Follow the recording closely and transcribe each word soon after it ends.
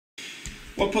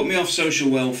What put me off social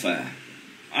welfare?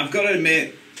 I've got to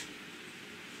admit,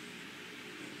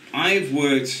 I've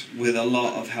worked with a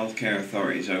lot of healthcare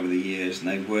authorities over the years, and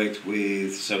they've worked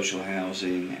with social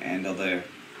housing and other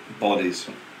bodies.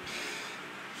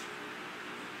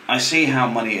 I see how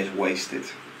money is wasted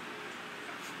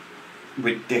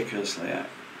ridiculously,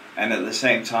 and at the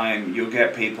same time you'll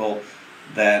get people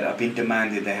that have been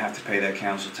demanded they have to pay their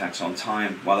council tax on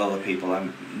time while other people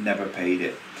have never paid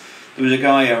it. There was a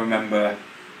guy I remember,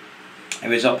 he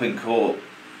was up in court,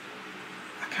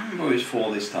 I can't remember who it was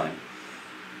for this time,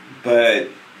 but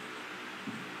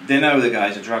they know the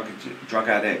guy's a drug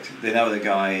addict, they know the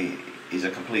guy is a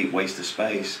complete waste of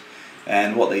space,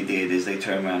 and what they did is they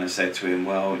turned around and said to him,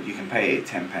 well, you can pay it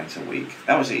 10 pence a week.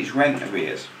 That was his rent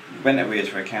arrears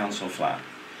for a council flat.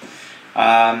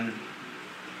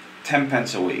 10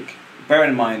 pence a week. Bear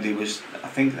in mind he was, I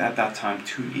think at that time,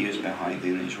 2 years behind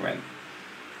in his rent.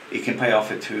 He can pay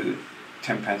off it to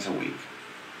 10 pence a week.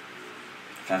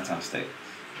 Fantastic.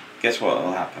 Guess what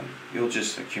will happen? You'll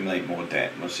just accumulate more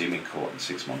debt. We'll see him in court in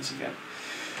 6 months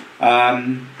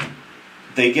again.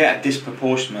 They get a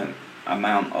disproportionate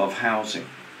amount of housing.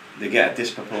 They get a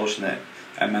disproportionate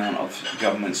amount of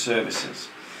government services.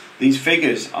 These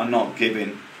figures are not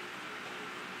given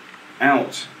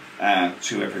out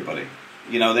to everybody.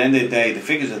 You know, at the end of the day, the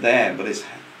figures are there, but it's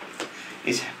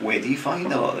where do you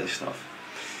find a lot of this stuff?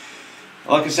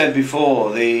 Like I said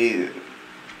before, a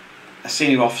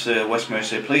senior officer at West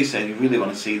Mercia Police said, you really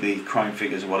want to see the crime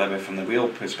figures or whatever from the real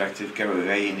perspective, go to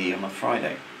A&E on a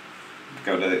Friday.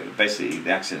 Go to basically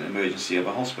the accident and emergency of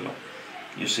a hospital.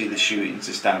 You'll see the shootings,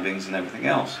 the stabbings and everything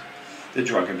else. The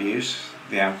drug abuse,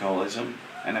 the alcoholism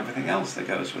and everything else that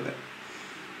goes with it.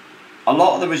 A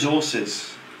lot of the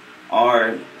resources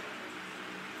are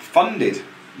funded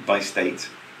by state.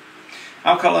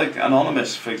 Alcoholics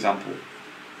Anonymous, for example.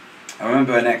 I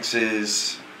remember an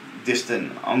ex's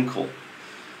distant uncle.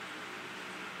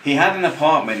 He had an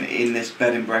apartment in this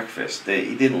bed and breakfast that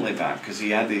he didn't live at because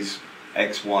he had his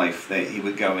ex-wife that he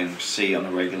would go and see on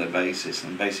a regular basis,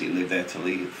 and basically lived there till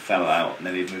he fell out and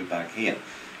then he'd move back here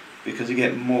because you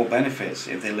get more benefits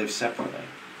if they live separately.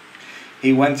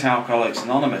 He went to Alcoholics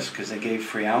Anonymous because they gave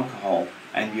free alcohol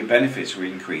and your benefits were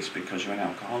increased because you're an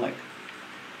alcoholic.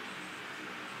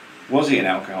 Was he an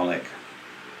alcoholic?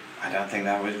 I don't think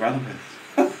that was relevant.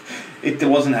 It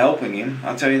wasn't helping him,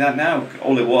 I'll tell you that now.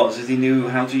 All it was is he knew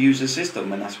how to use the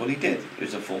system, and that's what he did. It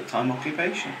was a full-time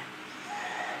occupation.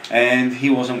 And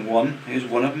he wasn't one, he was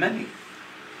one of many.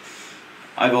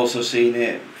 I've also seen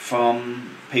it from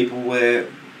people where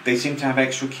they seem to have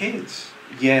extra kids,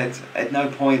 yet at no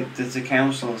point does the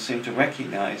council seem to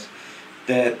recognise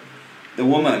that the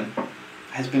woman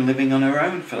has been living on her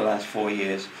own for the last 4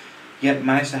 years, yet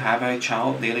managed to have a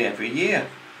child nearly every year.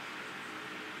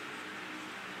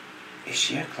 Is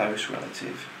she a close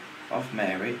relative of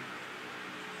Mary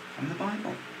from the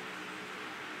Bible?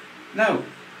 No,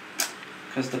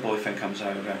 because the boyfriend comes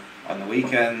over on the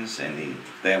weekends and he's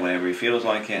there whenever he feels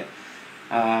like it.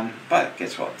 But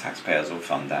guess what? Taxpayers will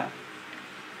fund that.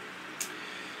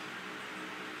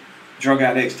 Drug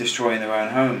addicts destroying their own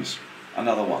homes,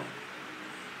 another one.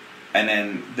 And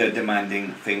then they're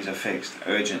demanding things are fixed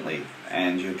urgently,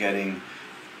 and you're getting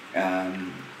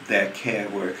their care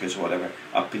workers, whatever,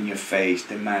 up in your face,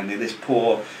 demanding this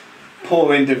poor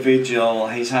individual,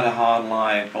 he's had a hard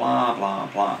life, blah, blah,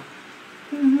 blah.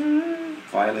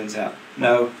 Violence out.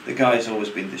 No, the guy's always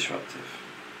been disruptive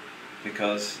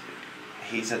because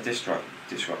he's a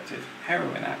disruptive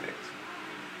heroin addict.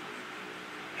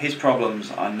 His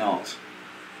problems are not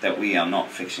that we are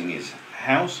not fixing his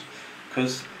house,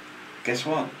 because guess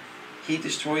what? He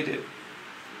destroyed it.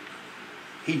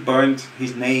 He burned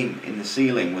his name in the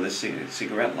ceiling with a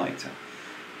cigarette lighter.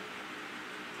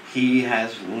 He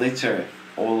has litter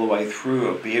all the way through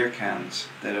of beer cans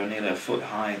that are nearly a foot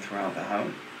high throughout the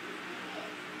home.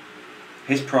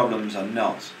 His problems are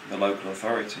not the local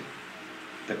authority.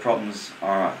 The problems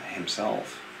are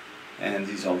himself. And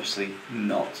he's obviously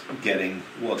not getting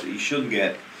what he should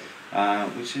get,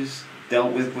 which is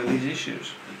dealt with his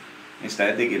issues.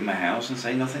 Instead, they give him a house and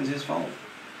say nothing's his fault.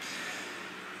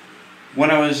 When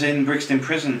I was in Brixton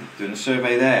Prison doing a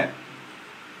survey there,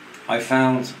 I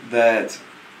found that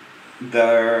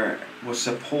there were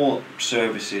support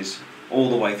services all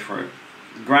the way through.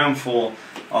 The ground floor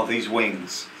of these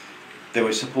wings, there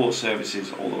were support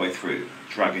services all the way through.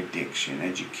 Drug addiction,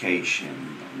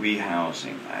 education,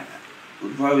 rehousing,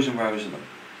 rows and rows of them.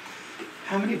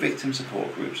 How many victim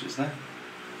support groups is there?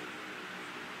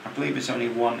 I believe it's only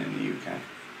one in the UK.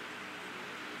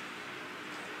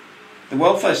 The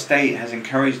welfare state has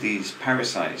encouraged these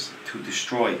parasites to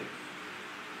destroy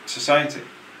society.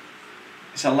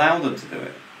 It's allowed them to do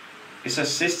it. It's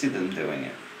assisted them doing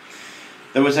it.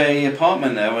 There was a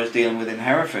apartment that I was dealing with in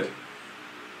Hereford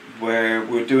where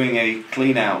we're doing a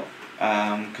clean out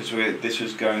because this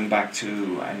was going back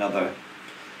to another.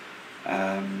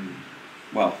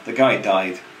 Well, the guy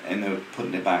died and they were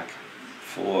putting it back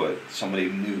for somebody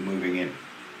new moving in.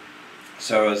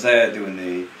 So I was there doing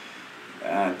the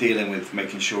dealing with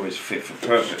making sure it's fit for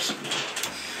purpose.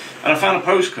 And I found a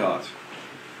postcard.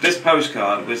 This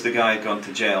postcard was the guy who'd gone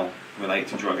to jail related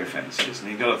to drug offences,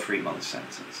 and he got a 3-month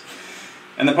sentence.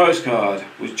 And the postcard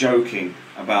was joking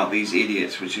about these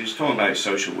idiots, which he was talking about his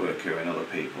social worker and other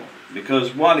people,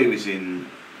 because while he was in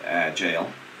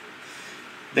jail,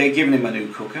 they'd given him a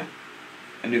new cooker,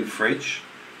 a new fridge,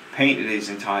 painted his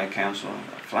entire council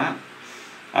flat.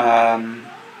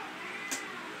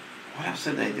 What else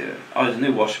did they do? Oh, there's a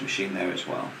new washing machine there as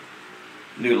well.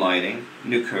 New lighting,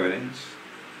 new curtains.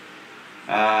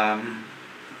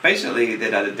 Basically,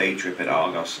 they'd had a day trip at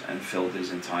Argos and filled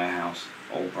his entire house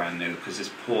all brand new because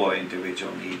this poor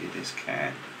individual needed his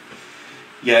care.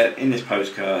 Yet, in this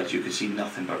postcard, you could see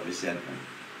nothing but resentment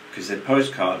because the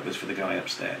postcard was for the guy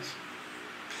upstairs.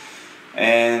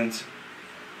 And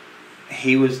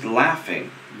he was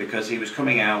laughing because he was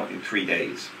coming out in 3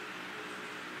 days.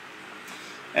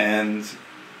 And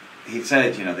he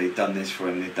said, you know, they'd done this for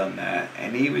him, they'd done that,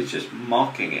 and he was just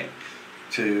mocking it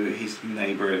to his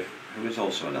neighbour, who was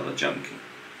also another junkie.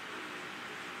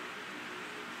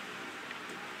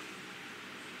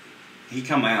 He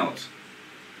come out,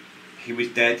 he was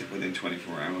dead within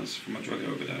 24 hours from a drug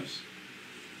overdose.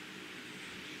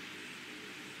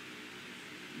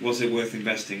 Was it worth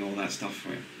investing all that stuff for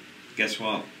him? Guess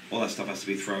what? All that stuff has to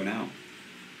be thrown out.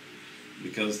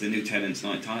 Because the new tenant's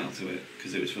not entitled to it,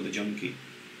 because it was for the junkie.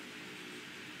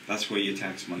 That's where your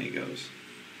tax money goes.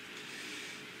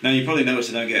 Now you probably notice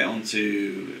I don't get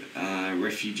onto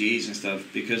refugees and stuff,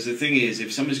 because the thing is,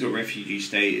 if somebody's got refugee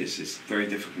status, it's very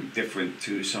different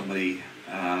to somebody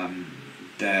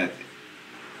that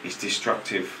is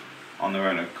destructive on their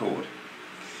own accord.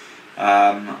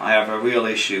 I have a real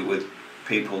issue with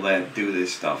people that do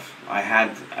this stuff. I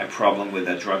had a problem with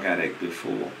a drug addict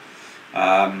before.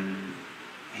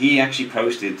 He actually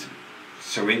posted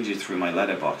syringes through my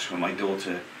letterbox when my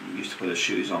daughter used to put her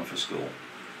shoes on for school.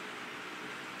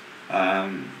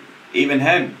 Even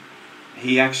him,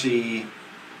 he actually,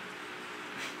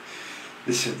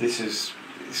 this is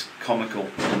comical.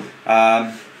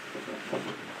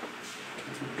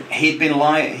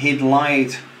 He'd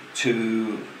lied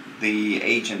to the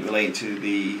agent related to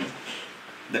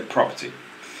the property.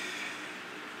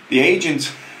 The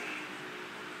agent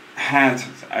had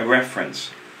a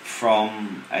reference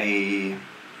from a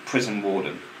prison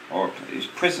warden, or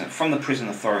it was from the prison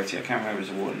authority. I can't remember if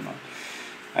it was a warden or not.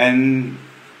 And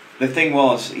the thing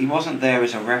was, he wasn't there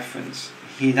as a reference.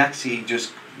 He'd actually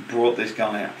just brought this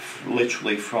guy up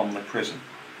literally from the prison.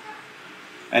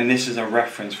 And this is a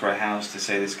reference for a house to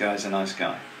say this guy's a nice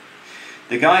guy.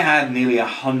 The guy had nearly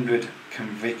 100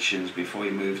 convictions before he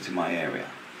moved to my area,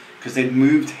 because they'd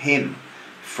moved him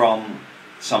from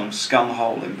some scum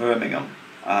hole in Birmingham,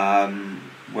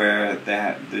 where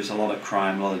there's a lot of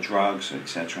crime, a lot of drugs,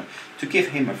 etc., to give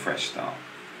him a fresh start.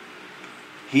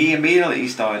 He immediately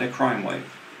started a crime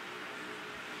wave.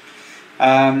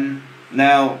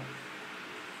 Now,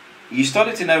 you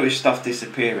started to notice stuff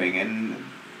disappearing, and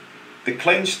the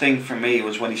clinch thing for me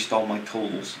was when he stole my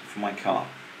tools from my car.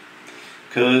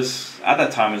 Because at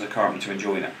that time I was a carpenter in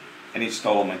joiner, and he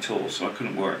stole all my tools, so I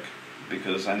couldn't work,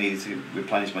 because I needed to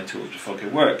replenish my tools before I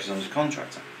could work, because I was a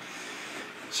contractor.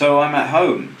 So I'm at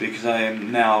home, because I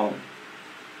am now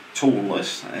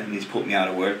toolless, and he's put me out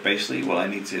of work basically while I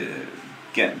need to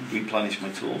replenish my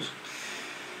tools.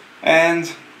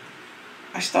 And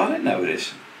I started to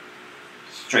notice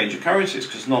strange occurrences,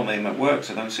 because normally I'm at work,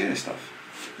 so I don't see this stuff.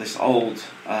 This old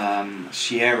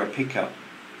Sierra pickup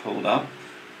pulled up.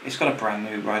 It's got a brand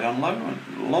new ride-on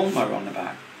lawnmower on the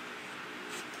back.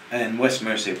 And West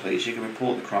Mercia Police, you can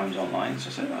report the crimes online. So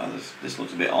I said, oh, this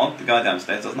looks a bit odd. The guy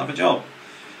downstairs doesn't have a job.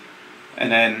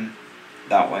 And then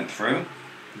that went through.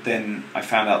 Then I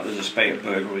found out there's a spate of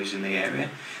burglaries in the area.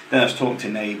 Then I was talking to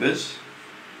neighbours,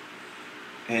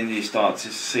 and you start to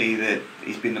see that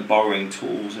he's been borrowing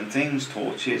tools and things,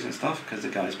 torches and stuff, because the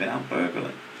guy's been out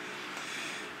burgling.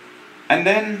 And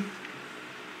then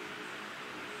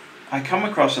I come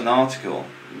across an article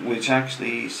which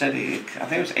actually said, I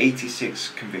think it was 86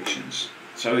 convictions.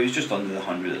 So he was just under the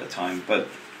 100 at the time, but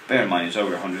bear in mind he's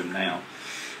over 100 now.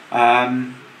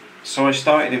 So I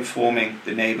started informing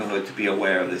the neighbourhood to be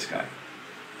aware of this guy.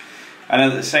 And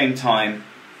at the same time,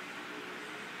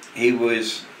 he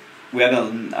was we had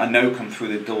a note come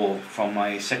through the door from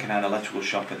my second-hand electrical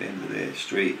shop at the end of the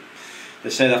street. They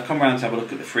said, I've come round to have a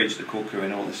look at the fridge, the cooker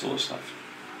and all this sort of stuff.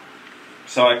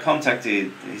 So I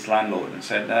contacted his landlord and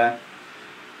said,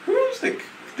 who's the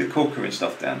cooker and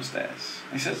stuff downstairs?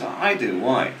 He says, I do,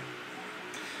 why?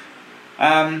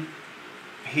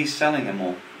 He's selling them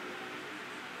all.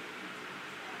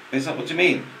 Is that what you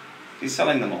mean? He's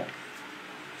selling them all.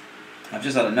 I've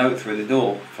just had a note through the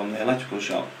door from the electrical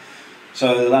shop.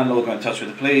 So the landlord got in touch with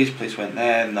the police went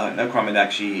there, no crime had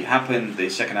actually happened. The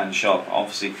second-hand shop,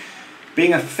 obviously,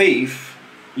 being a thief,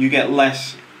 you get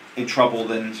less in trouble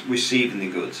than receiving the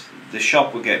goods. The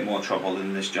shop would get more trouble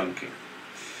than this junkie.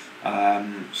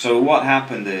 So what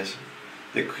happened is,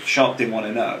 the shop didn't want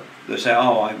to know. They say,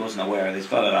 oh, I wasn't aware of this,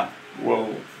 blah, blah, blah.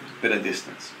 Whoa, bit of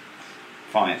distance.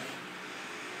 Fine.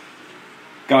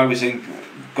 Guy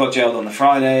got jailed on the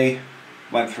Friday,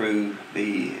 went through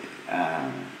the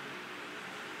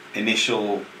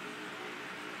initial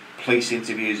police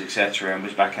interviews, etc., and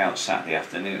was back out Saturday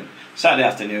afternoon. Saturday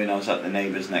afternoon I was at the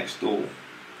neighbours next door,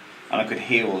 and I could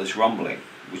hear all this rumbling,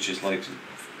 which is like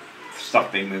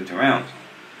stuff being moved around.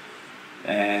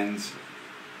 And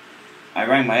I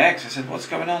rang my ex. I said, what's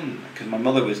going on? Because my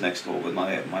mother was next door with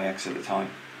my ex at the time.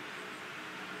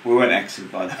 We weren't exes,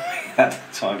 by the way, at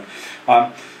the time.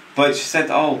 But she said,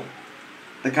 oh,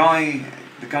 the guy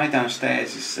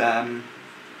downstairs is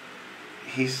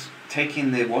he's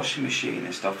taking the washing machine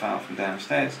and stuff out from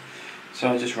downstairs. So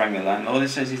I just rang the landlord. He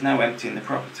says he's now emptying the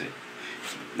property.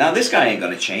 Now this guy ain't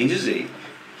gonna change, is he?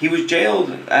 He was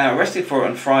jailed, arrested for it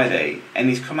on Friday, and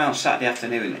he's come out Saturday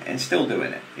afternoon and still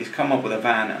doing it. He's come up with a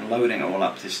van and loading it all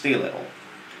up to steal it all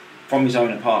from his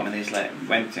own apartment he's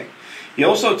renting. He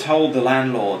also told the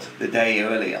landlord the day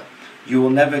earlier, you will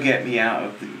never get me out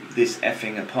of this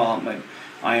effing apartment.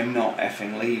 I am not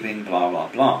effing leaving, blah, blah,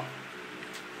 blah.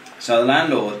 So the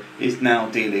landlord is now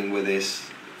dealing with this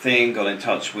thing, got in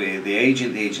touch with the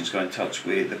agent's got in touch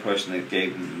with the person that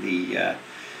gave him the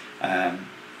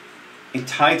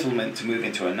entitlement to move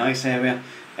into a nice area.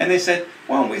 And they said,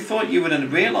 well, we thought you would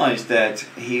have realised that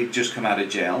he'd just come out of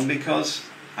jail because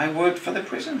I worked for the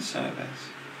prison service.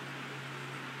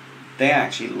 They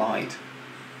actually lied.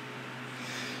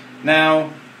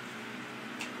 Now,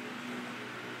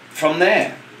 from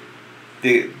there,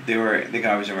 the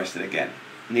guy was arrested again,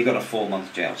 and he got a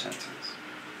 4-month jail sentence.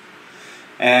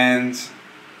 And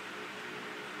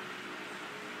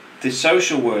the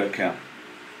social worker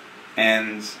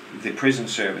and the prison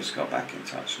service got back in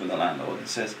touch with the landlord and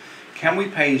says, can we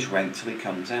pay his rent till he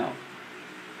comes out?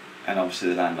 And obviously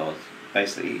the landlord,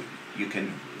 basically, you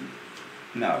can,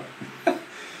 no.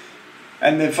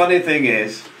 And the funny thing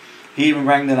is, he even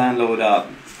rang the landlord up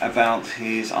about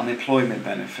his unemployment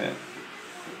benefit,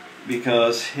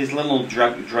 because his little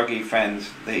druggy friend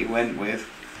that he went with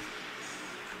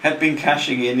had been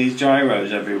cashing in his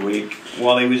gyros every week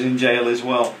while he was in jail as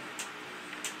well,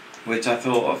 which I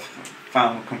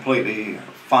found completely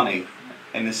funny,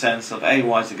 in the sense of, A,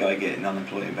 why is the guy getting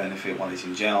unemployment benefit while he's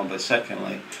in jail, but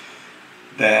secondly,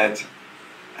 that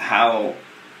how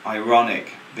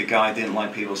ironic, the guy didn't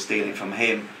like people stealing from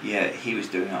him, yet he was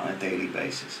doing it on a daily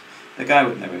basis. The guy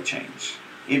would never change.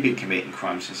 He'd been committing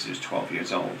crimes since he was 12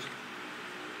 years old.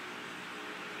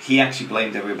 He actually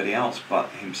blamed everybody else but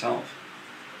himself.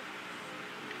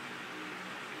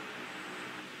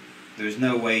 There's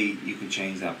no way you can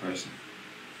change that person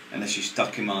unless you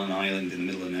stuck him on an island in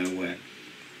the middle of nowhere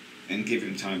and give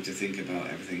him time to think about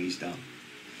everything he's done.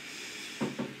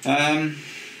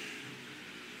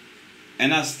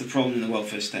 And that's the problem in the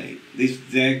welfare state.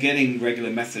 They're getting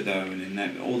regular methadone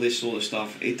and all this sort of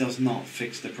stuff. It does not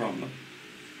fix the problem.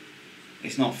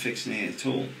 It's not fixing it at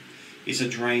all. It's a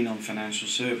drain on financial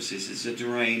services. It's a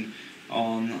drain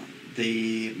on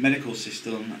the medical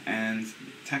system and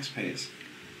taxpayers.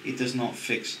 It does not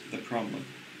fix the problem.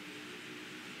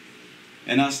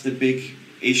 And that's the big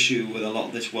issue with a lot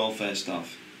of this welfare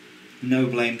stuff. No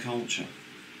blame culture.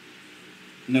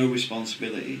 No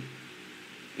responsibility.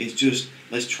 It's just,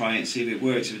 let's try it and see if it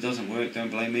works. If it doesn't work,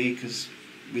 don't blame me, because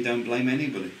we don't blame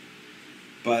anybody.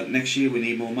 But next year we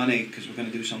need more money because we're going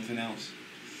to do something else.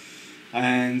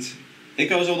 And it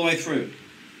goes all the way through.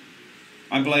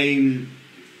 I blame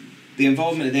the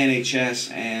involvement of the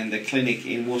NHS and the clinic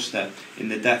in Worcester in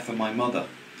the death of my mother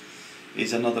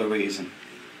is another reason.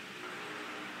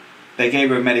 They gave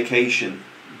her a medication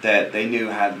that they knew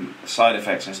had side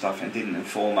effects and stuff and didn't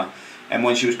inform her. And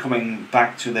when she was coming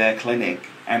back to their clinic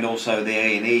and also the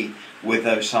A&E with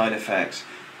those side effects,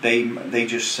 they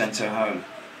just sent her home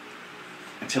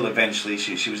until eventually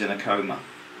she was in a coma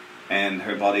and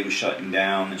her body was shutting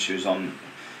down and she was on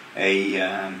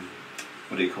a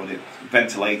what do you call it,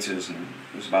 ventilators, and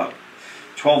it was about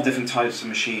 12 different types of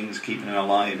machines keeping her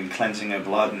alive and cleansing her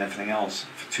blood and everything else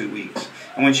for 2 weeks.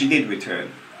 And when she did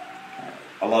return,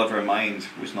 a lot of her mind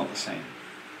was not the same.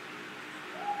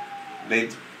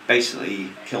 They'd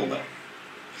basically killed her.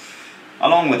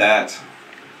 Along with that,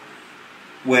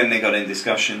 when they got in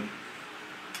discussion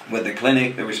with the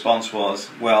clinic, the response was,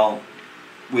 well,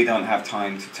 we don't have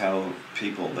time to tell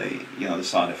people the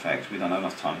side effects. We don't have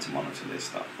enough time to monitor this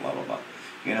stuff, blah, blah, blah.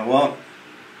 You know what?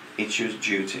 It's your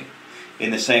duty. In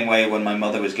the same way, when my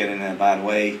mother was getting in a bad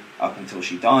way up until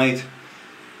she died,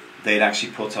 they'd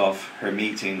actually put off her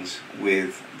meetings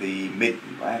with the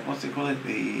what's it called?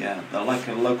 Like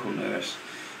a local nurse,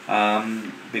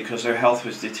 because her health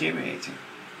was deteriorating.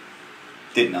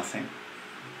 Did nothing.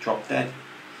 Dropped dead.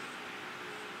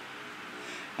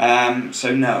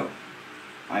 So no,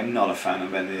 I'm not a fan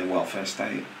of any of the welfare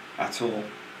state at all.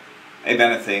 If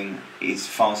anything, it's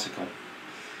farcical.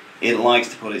 It likes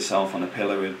to put itself on a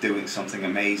pillar of doing something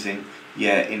amazing,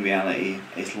 yet in reality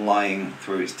it's lying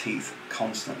through its teeth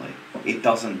constantly. It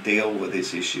doesn't deal with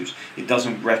its issues. It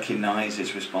doesn't recognise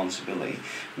its responsibility.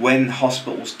 When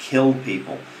hospitals kill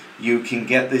people, you can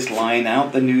get this line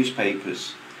out the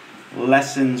newspapers.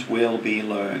 Lessons will be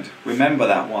learned. Remember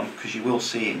that one, because you will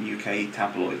see it in UK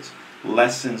tabloids.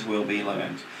 Lessons will be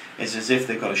learned. It's as if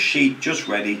they've got a sheet just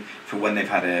ready for when they've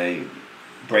had a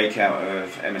breakout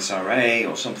of MSRA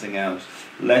or something else.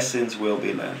 Lessons will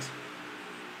be learned.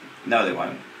 No, they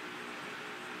won't.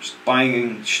 Just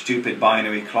buying stupid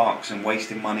binary clocks and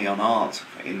wasting money on art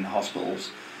in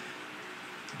hospitals.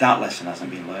 That lesson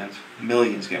hasn't been learned.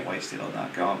 Millions get wasted on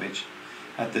that garbage.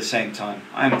 At the same time,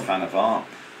 I'm a fan of art,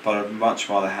 but I'd much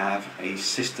rather have a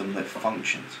system that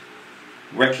functions.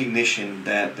 Recognition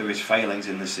that there is failings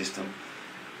in the system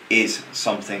is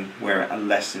something where a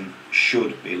lesson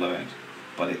should be learned,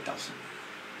 but it doesn't.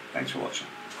 Thanks for watching.